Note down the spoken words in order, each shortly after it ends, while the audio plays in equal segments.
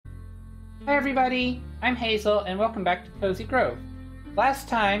Hi everybody, I'm Hazel and welcome back to Cozy Grove. Last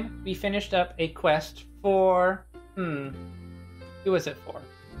time we finished up a quest for... who was it for?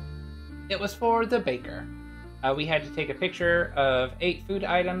 It was for the baker. We had to take a picture of 8 food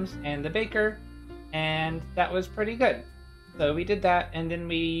items and the baker, and that was pretty good. So we did that, and then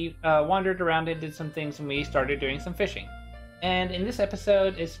we wandered around and did some things, and we started doing some fishing. And in this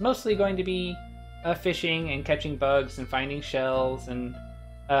episode, it's mostly going to be fishing and catching bugs and finding shells and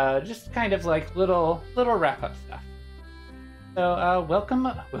just kind of like little wrap-up stuff. So welcome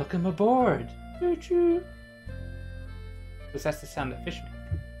aboard. Choo choo. Because that's the sound that fish make.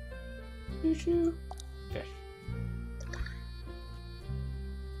 Choo choo. Fish.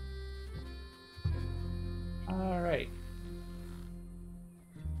 All right.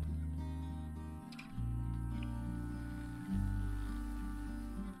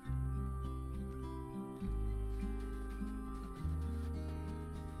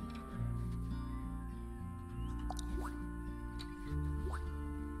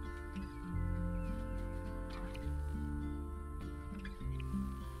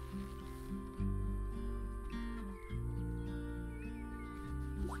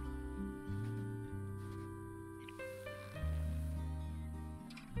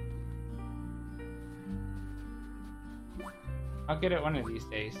 I'll get it one of these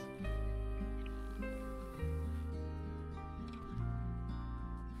days.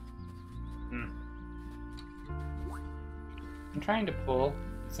 I'm trying to pull.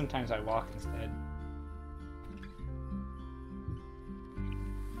 Sometimes I walk instead.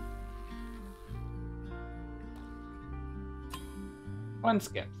 One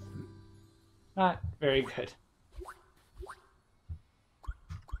skips. Not very good.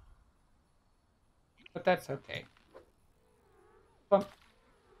 But that's okay. Bump.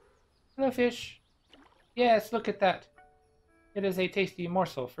 Hello, fish. Yes, look at that. It is a tasty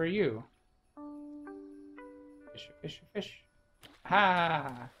morsel for you. Fish, fish, fish.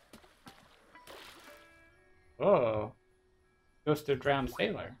 Ha! Oh. Ghost of drowned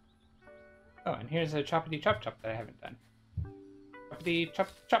sailor. Oh, and here's a choppity chop chop that I haven't done. Choppity chop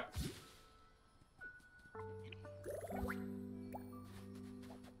chop.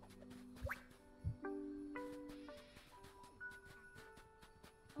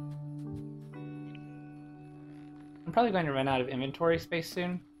 I'm probably going to run out of inventory space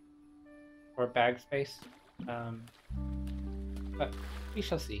soon. Or bag space. But we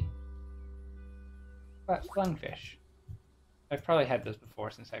shall see. But slungfish. I've probably had those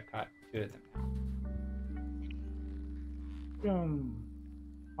before since I've caught 2 of them now. Boom.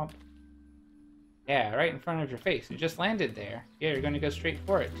 Pump. Yeah, right in front of your face. It just landed there. Yeah, you're going to go straight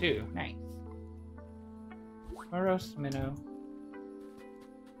for it too. Nice. Moros minnow.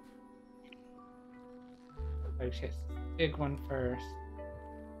 I should big one first.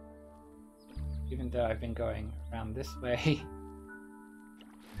 Even though I've been going around this way.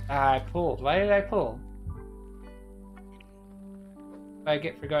 I pulled. Why did I pull? What do I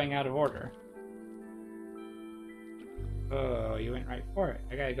get for going out of order? Oh, you went right for it.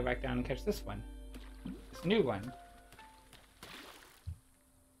 I gotta go back down and catch this one. This new one.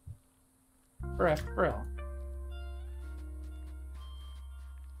 Brill.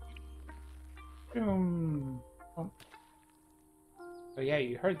 Boom. Oh. Oh yeah,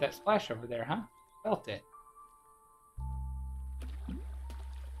 you heard that splash over there, huh? Felt it.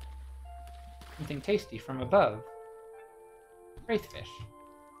 Something tasty from above. Wraithfish.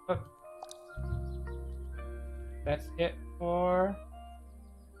 Oh. That's it for...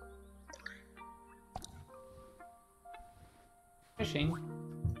 fishing.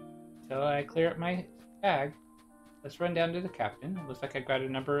 Until I clear up my bag. Let's run down to the captain. It looks like I've got a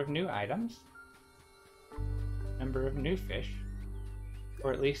number of new items. Number of new fish.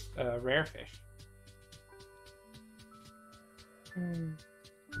 Or at least rare fish.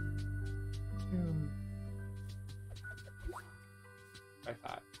 I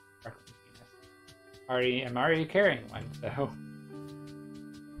thought. I'm already carrying one, so.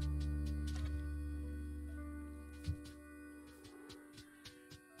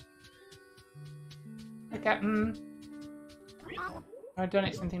 Hi, Captain. I'll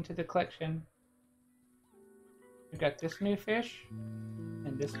donate something to the collection. We got this new fish,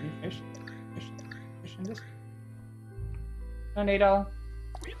 and this new fish, and this. Donate all.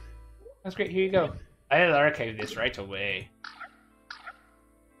 That's great. Here you go. I'll archive this right away.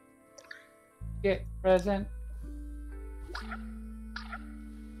 Get present.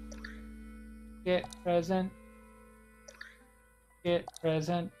 Get present. Get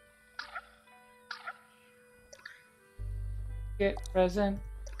present. Get present.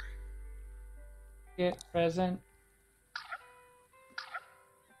 Get present.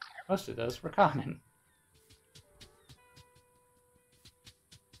 Most of those were common.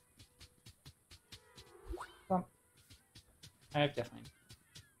 Well, I have definitely.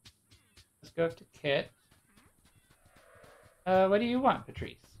 Let's go up to Kit. What do you want,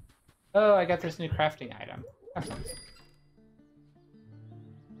 Patrice? Oh, I got this new crafting item. Awesome.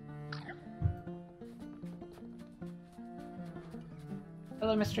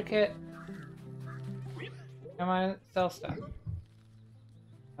 Hello, Mr. Kit. Come on, sell stuff.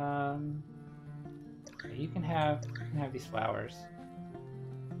 You can have these flowers.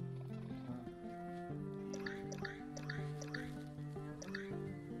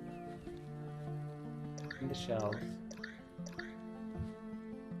 And the shells.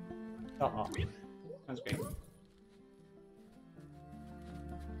 Oh, sounds great.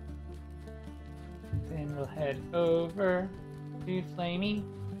 Then we'll head over to Flamey.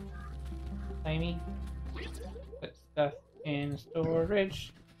 Flamey. Put stuff in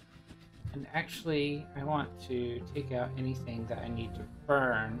storage. And actually, I want to take out anything that I need to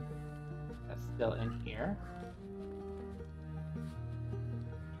burn that's still in here.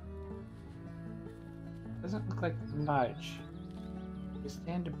 Doesn't look like much. I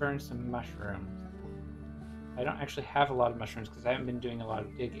stand to burn some mushrooms. I don't actually have a lot of mushrooms because I haven't been doing a lot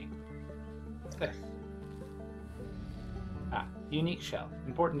of digging. What's this? Ah, unique shell.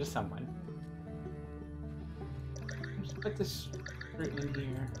 Important to someone. Just put this fruit in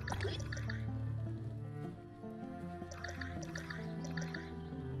here.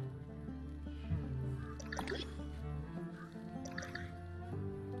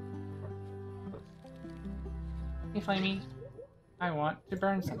 Hey, Flamey. I want to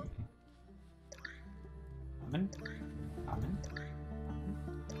burn something. Common. Common.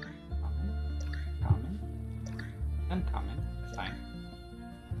 Common. Common. Uncommon. That's fine.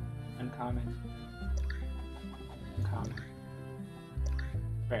 Uncommon. Uncommon.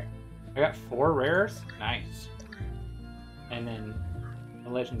 Rare. I got 4 rares? Nice. And then a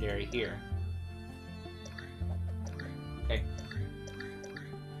legendary here. Okay.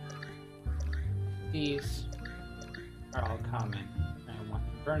 These are all common, and I want to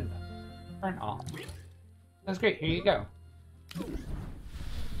burn them. Burn all. That's great, here you go.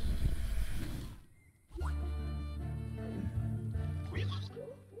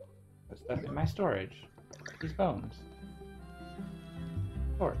 Put stuff in my storage. These bones.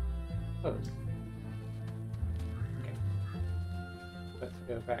 Close. Okay. Let's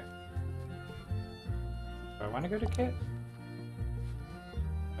go back. Do I want to go to Kit?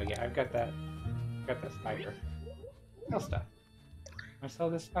 Oh yeah, I've got that. Got that spider. Sell stuff. I'm gonna sell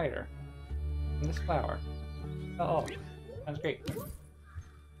this spider. And this flower. Sell all. Sounds great.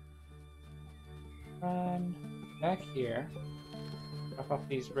 Run back here. Drop off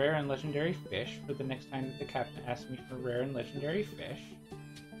these rare and legendary fish for the next time that the captain asks me for rare and legendary fish.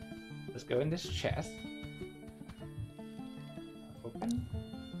 Let's go in this chest. Open.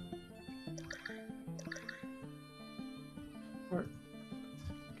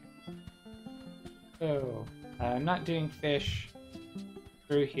 So, I'm not doing fish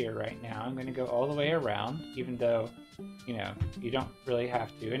through here right now. I'm going to go all the way around, even though, you know, you don't really have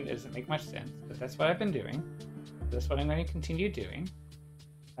to, and it doesn't make much sense. But that's what I've been doing. That's what I'm going to continue doing.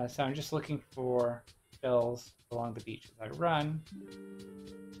 So I'm just looking for shells along the beach as I run.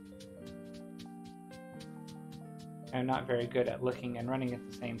 I'm not very good at looking and running at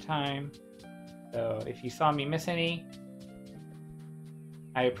the same time. So if you saw me miss any,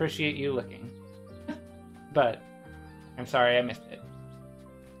 I appreciate you looking. But I'm sorry I missed it.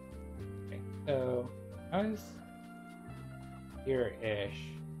 Okay, so I was here-ish.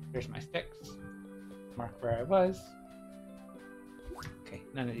 Here's my sticks. Mark where I was. Okay,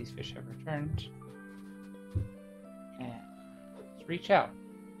 none of these fish have returned. And let's reach out.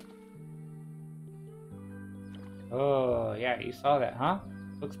 Oh, yeah, you saw that, huh?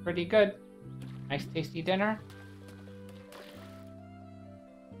 Looks pretty good. Nice tasty dinner.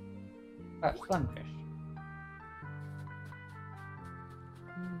 That's sunfish.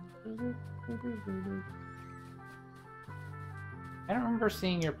 I don't remember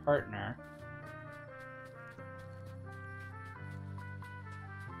seeing your partner.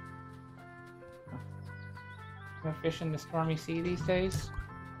 No fish in the stormy sea these days?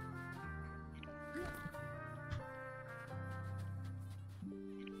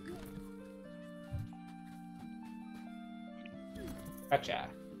 Gotcha.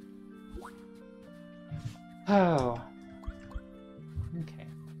 Oh. Okay.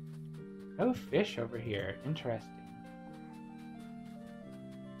 No fish over here. Interesting.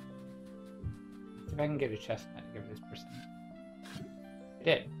 Let's see if I can get a chestnut to give this person. I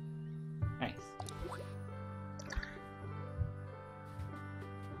did. Nice.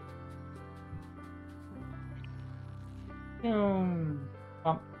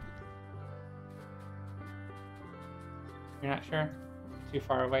 Bump. You're not sure? Too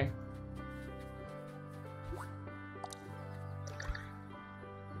far away?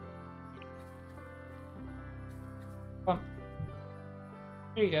 Bump.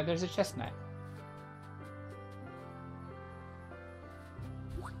 There you go, there's a chestnut.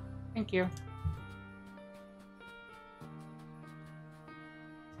 Thank you.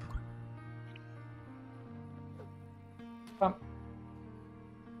 Bump.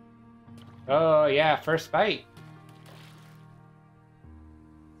 Oh yeah, first bite.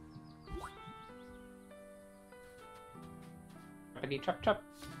 Choppity chop chop.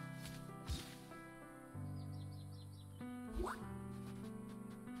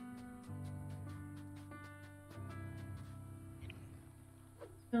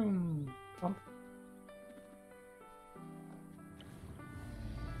 Bump.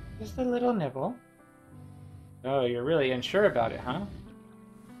 Just a little nibble. Oh, you're really unsure about it, huh?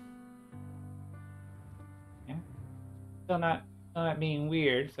 Yeah. Still not being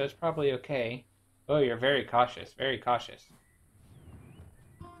weird, so it's probably okay. Oh, you're very cautious, very cautious.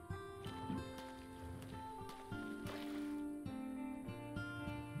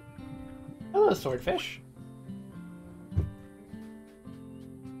 Hello, swordfish.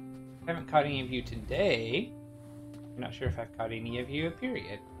 I haven't caught any of you today. I'm not sure if I've caught any of you,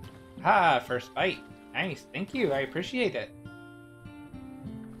 period. Ah, first bite. Nice, thank you, I appreciate it.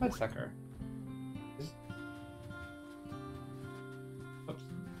 Mudsucker. Oops.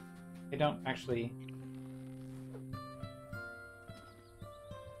 They don't actually...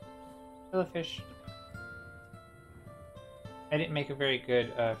 Fish. I didn't make a very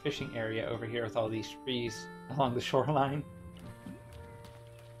good fishing area over here with all these trees along the shoreline.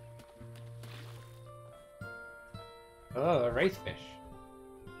 Oh, a wraithfish.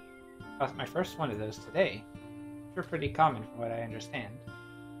 Caught my first one of those today. They're pretty common from what I understand.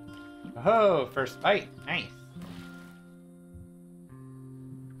 Oh, first bite. Nice.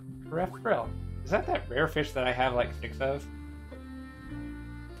 Ref Brill. Is that rare fish that I have like 6 of?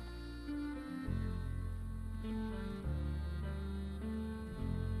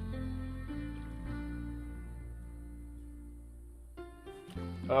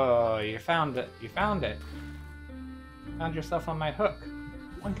 Oh, you found it. You found it. Found yourself on my hook.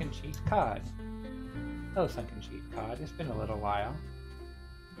 Sunken cheek cod. Hello, sunken cheek cod. It's been a little while.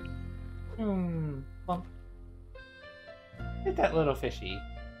 Plump. Look at that little fishy.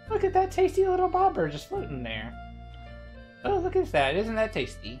 Look at that tasty little bobber just floating there. Oh, look at that. Isn't that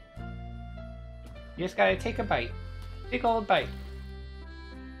tasty? You just gotta take a bite. Big old bite.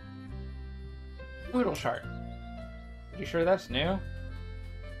 Poodle shark. Are you sure that's new?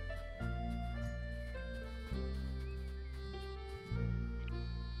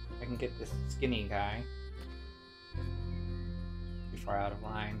 I can get this skinny guy. Too far out of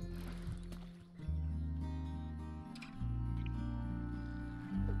line.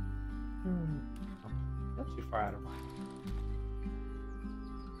 Not too far out of line.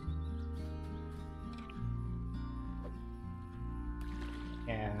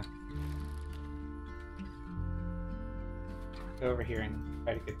 Yeah. Go over here and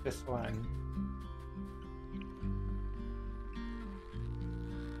try to get this one.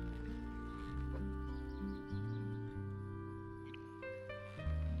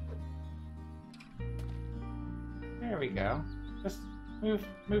 There we go. Just move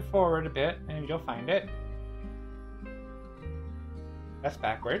forward a bit and you'll find it. That's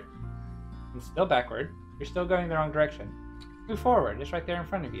backward. And still backward. You're still going the wrong direction. Move forward. It's right there in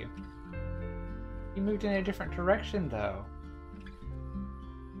front of you. You moved in a different direction though.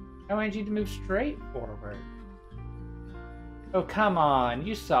 I wanted you to move straight forward. Oh, come on.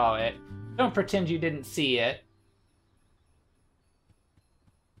 You saw it. Don't pretend you didn't see it.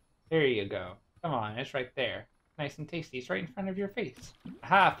 There you go. Come on. It's right there. Nice and tasty. It's right in front of your face.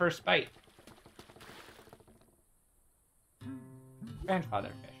 Aha, first bite.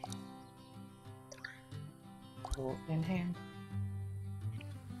 Grandfather fish. Pull in hand.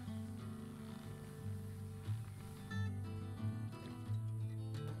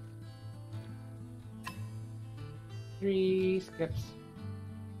 Three skips.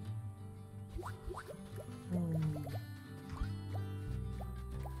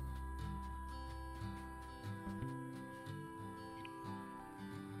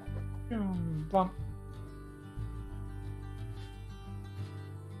 Plump.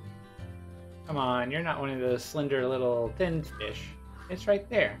 Come on, you're not one of those slender little thin fish. It's right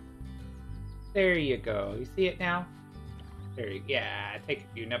there. There you go. You see it now? There you go. Yeah, take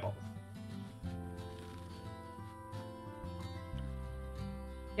a few nibbles.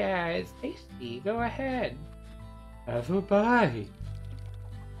 Yeah, it's tasty. Go ahead. Have a bite.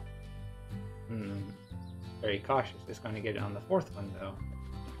 Very cautious. Just going to get it on the fourth one, though.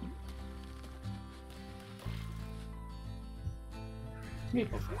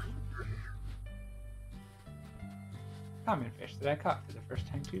 Maple fish. Common fish that I caught for the first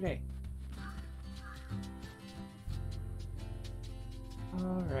time today.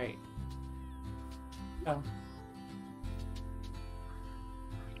 Alright. Oh.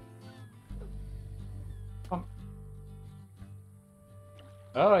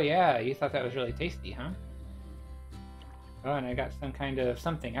 Oh yeah, you thought that was really tasty, huh? Oh, and I got some kind of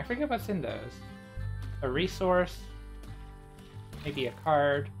something. I forget what's in those. A resource. Maybe a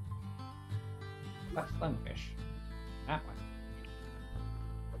card. That's slungfish. That one.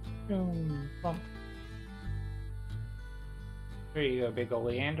 Boom, plump. There you go, big ol'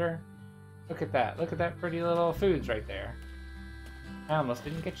 Leander. Look at that. Look at that pretty little foods right there. I almost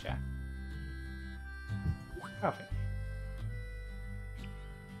didn't get ya. Cowfish.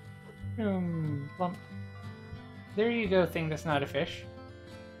 Boom, plump. There you go, thing that's not a fish.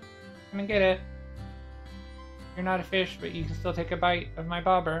 Come and get it. You're not a fish, but you can still take a bite of my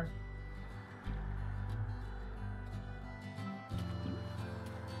bobber.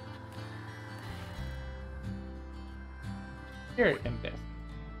 Here, Impus.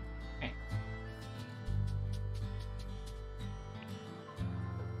 Thanks.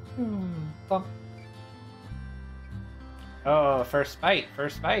 Plump. Oh, first bite,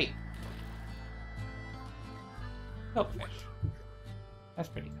 first bite. Milkfish. That's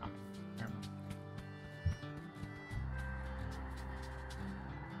pretty common.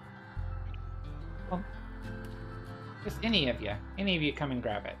 Well, just any of you come and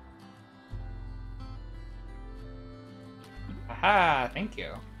grab it. Aha, thank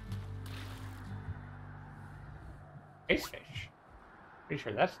you. Ice fish. Pretty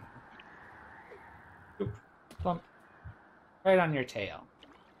sure that's new. Oop, plump. Right on your tail.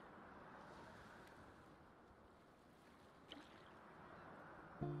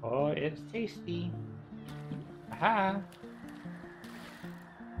 Oh, it's tasty. Aha!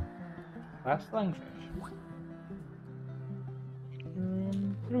 Last lungfish.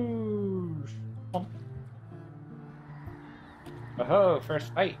 Oh,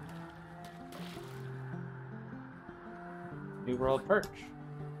 first bite. New World perch.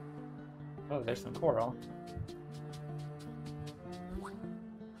 Oh, there's some coral.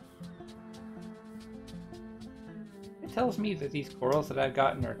 It tells me that these corals that I've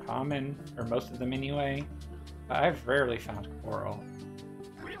gotten are common, or most of them anyway, but I've rarely found coral.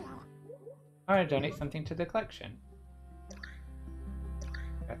 I want to donate something to the collection.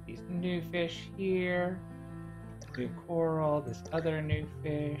 Got these new fish here, new coral, this other new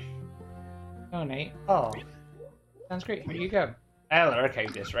fish. Donate all. Sounds great, here you go. I'll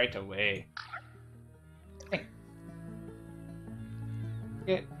archive this right away. Thanks.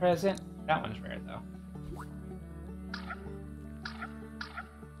 Get present. That one's rare though.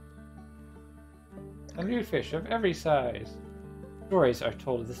 A new fish of every size. Stories are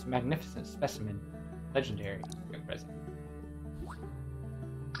told of this magnificent specimen. Legendary. Get present.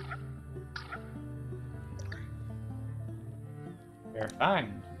 Rare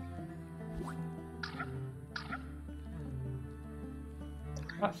find.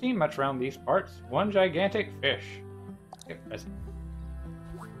 Not seen much around these parts. One gigantic fish. Get present.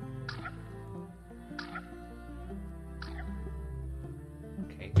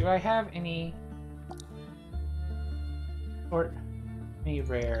 Okay, do I have any sort, any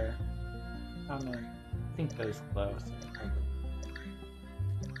rare common? I think those glow.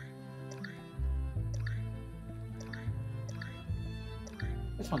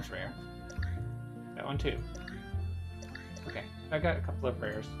 This one's rare. That one too. Okay, I got a couple of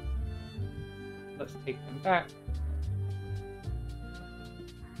rares. Let's take them back.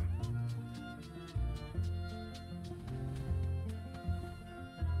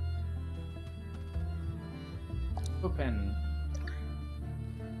 Open.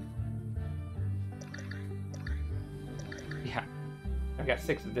 Yeah, I've got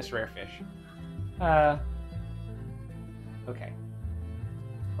 6 of this rare fish. Okay.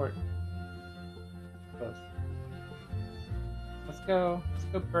 Or close. Let's go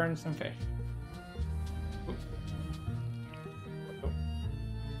burn some fish. Oop.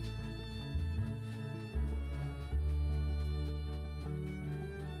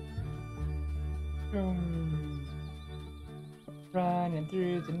 Oh. Running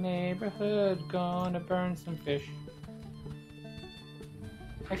through the neighborhood, gonna burn some fish.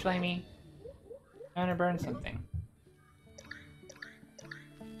 Hi, Flamey. Gonna burn something.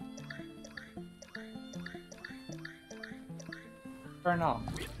 Burn all.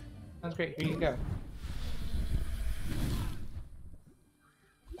 Sounds great, here you go.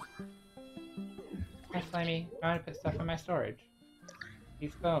 Hi, Flamey. I want to put stuff in my storage.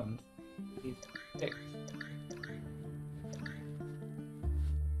 These bones. These sticks.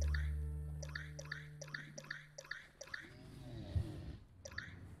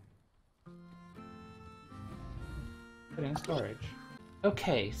 Put in storage.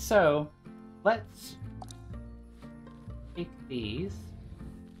 Okay, so let's take these.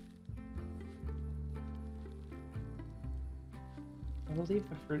 We'll leave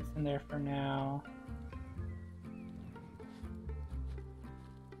the fruits in there for now.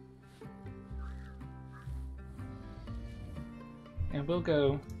 And we'll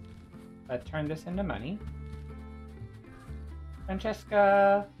go turn this into money.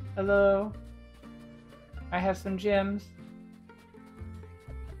 Francesca, hello. I have some gems.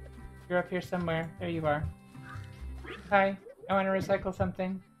 You're up here somewhere. There you are. Hi, I want to recycle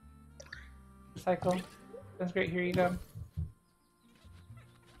something. Recycle. Sounds great. Here you go.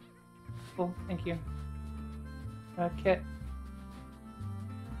 Cool, thank you. Kit.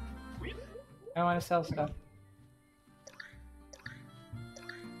 I want to sell stuff.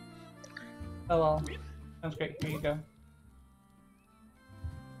 Sell all. Sounds great. Here you go.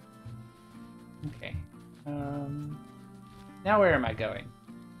 Okay. Now where am I going?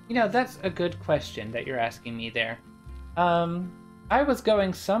 You know, that's a good question that you're asking me there. I was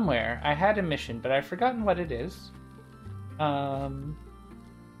going somewhere. I had a mission, but I've forgotten what it is.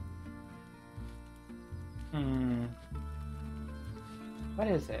 What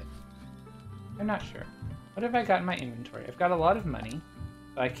is it? I'm not sure. What have I got in my inventory? I've got a lot of money,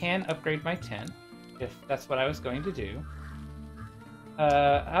 so I can upgrade my tent, if that's what I was going to do.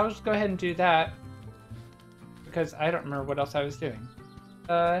 I'll just go ahead and do that, because I don't remember what else I was doing.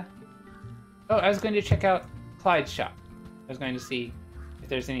 Oh, I was going to check out Clyde's shop. I was going to see if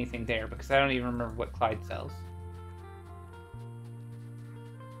there's anything there, because I don't even remember what Clyde sells.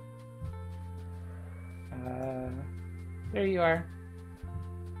 There you are.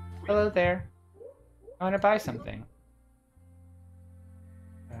 Hello there. I want to buy something.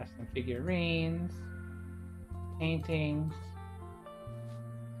 Some figurines, paintings.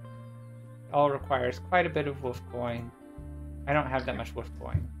 It all requires quite a bit of wolf coin. I don't have that much wolf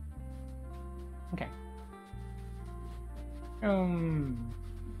coin. Okay.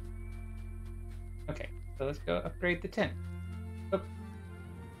 Okay, so let's go upgrade the tent. Oop.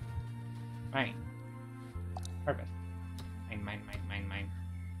 Mine. Harvest. Mine.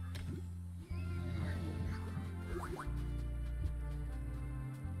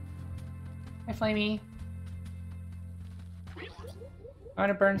 Hi, Flamey. I want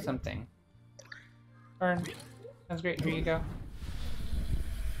to burn something. Burn. Sounds great. Here you go.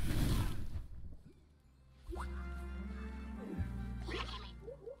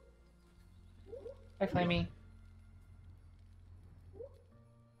 Hi, Flamey.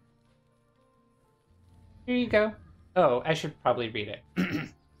 Here you go. Oh, I should probably read it.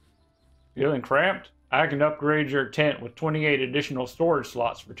 Feeling cramped? I can upgrade your tent with 28 additional storage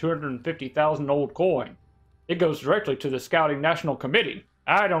slots for 250,000 old coin. It goes directly to the Scouting National Committee.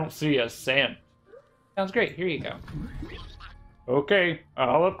 I don't see a cent. Sounds great. Here you go. Okay,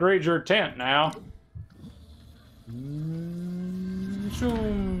 I'll upgrade your tent now.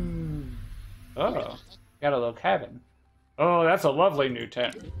 Oh, got a little cabin. Oh, that's a lovely new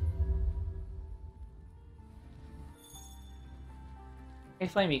tent. Hey,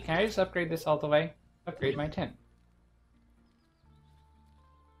 Flamey, can I just upgrade this all the way? Upgrade my tent.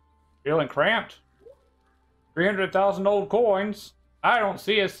 Feeling cramped? 300,000 old coins? I don't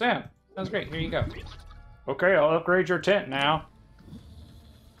see a cent. Sounds great. Here you go. Okay, I'll upgrade your tent now.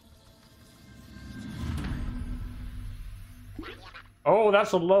 Oh,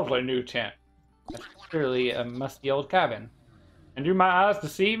 that's a lovely new tent. That's clearly a musty old cabin. And do my eyes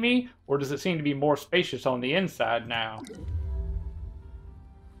deceive me, or does it seem to be more spacious on the inside now?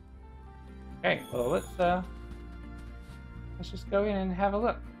 Okay, well let's just go in and have a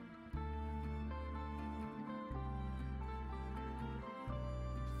look.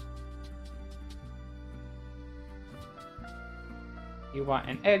 You want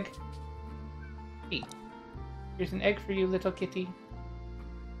an egg? Eat. Here's an egg for you, little kitty.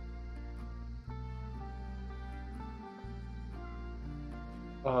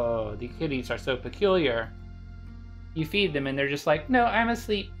 Oh, the kitties are so peculiar. You feed them and they're just like, no, I'm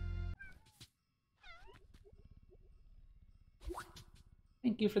asleep.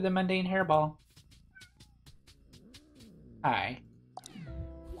 Thank you for the mundane hairball. Hi.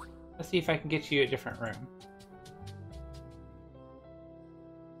 Let's see if I can get you a different room.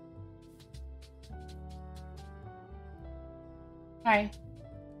 Hi.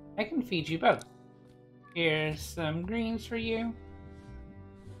 I can feed you both. Here's some greens for you.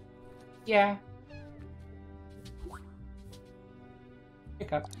 Yeah.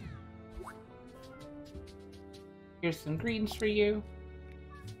 Pick up. Here's some greens for you.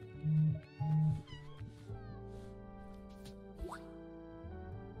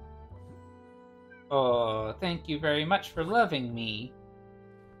 Oh, thank you very much for loving me.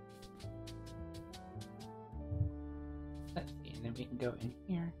 Let's see, and then we can go in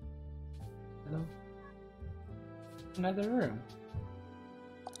here. Hello. Another room.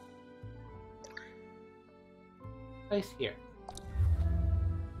 Place here.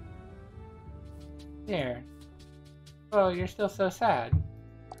 There. Oh, you're still so sad.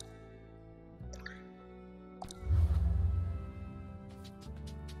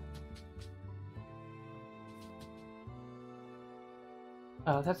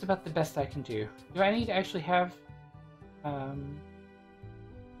 Oh, that's about the best I can do. Do I need to actually have,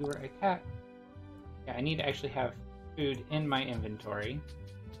 lure a cat? Yeah, I need to actually have food in my inventory.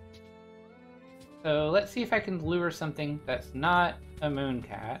 So let's see if I can lure something that's not a moon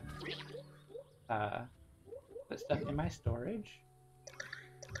cat. Put stuff in my storage.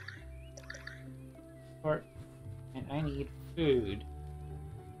 And I need food.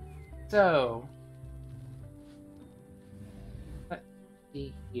 So, let's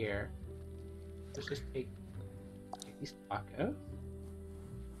see here. Let's just take these tacos.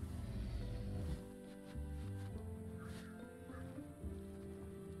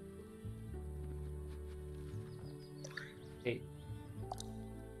 Take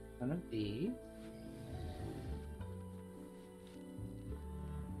one of these.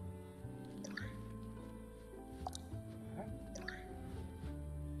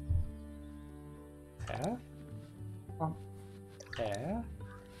 There. There.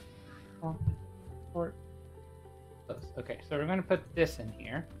 Or close. Okay, so we're going to put this in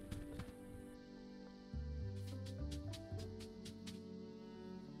here.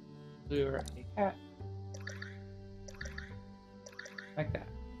 Lure a cat. Like that.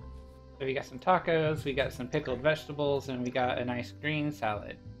 So we got some tacos, we got some pickled vegetables, and we got a nice green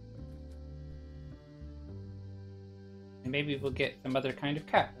salad. And maybe we'll get some other kind of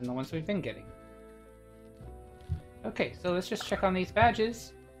cat than the ones we've been getting. Okay, so let's just check on these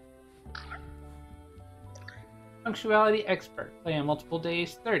badges. Punctuality Expert. Play on multiple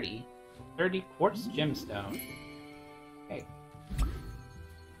days, 30. 30 quartz gemstone. Okay.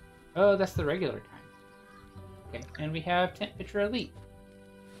 Oh, that's the regular kind. Okay, and we have Tent Pitcher Elite.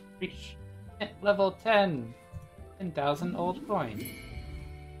 Reach tent level 10. 10,000 old coins.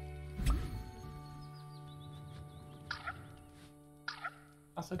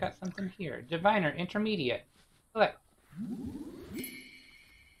 Also got something here. Diviner Intermediate. Select.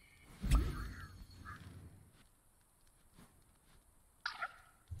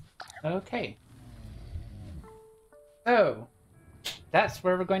 Okay. So, that's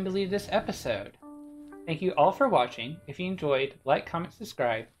where we're going to leave this episode. Thank you all for watching. If you enjoyed, like, comment,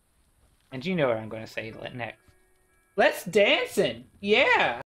 subscribe. And you know what I'm going to say next. Let's dancing!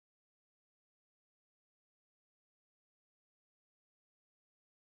 Yeah!